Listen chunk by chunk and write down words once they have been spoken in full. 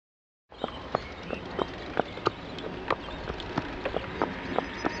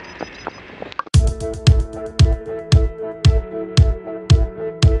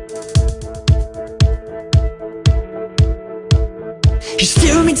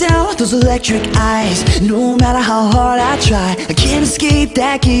down with those electric eyes. No matter how hard I try, I can't escape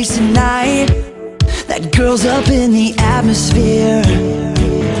that gaze tonight. That girl's up in the atmosphere.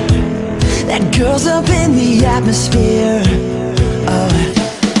 That girl's up in the atmosphere.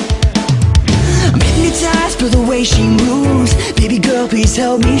 I'm hypnotized by the way she moves. Baby girl, please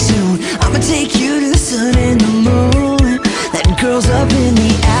help me soon. I'ma take you to the sun and the moon. That girl's up in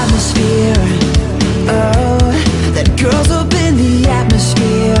the atmosphere. Oh, that girl's up in the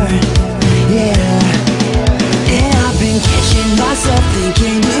atmosphere. Yeah. And I've been catching myself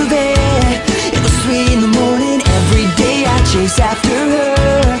thinking of it. It was 3 in the morning, every day I chase after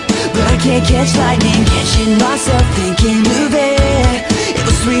her, but I can't catch lightning. Catching myself thinking of it. It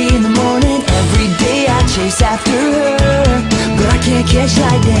was 3 in the morning, every day I chase after her, but I can't catch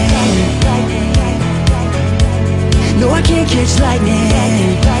lightning. No, I can't catch lightning.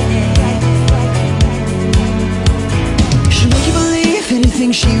 She'll make you believe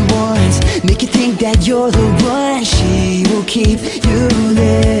anything she wants, make you think that you're the one. She will keep you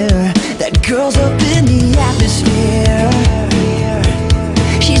there. That girl's up in the atmosphere.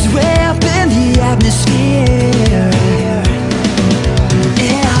 She's way up in the atmosphere.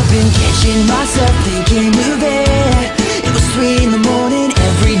 And I've been catching myself thinking of it. It was 3 in the morning,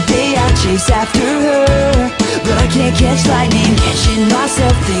 every day I chase after her, but I can't catch lightning. Catching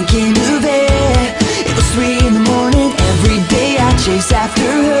myself thinking of it. It was 3 in the morning, every day I chase after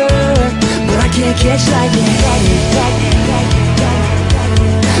her, but I can't catch lightning.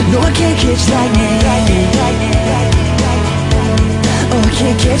 No, I can't catch lightning. Oh, I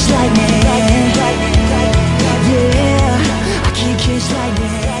can't catch lightning.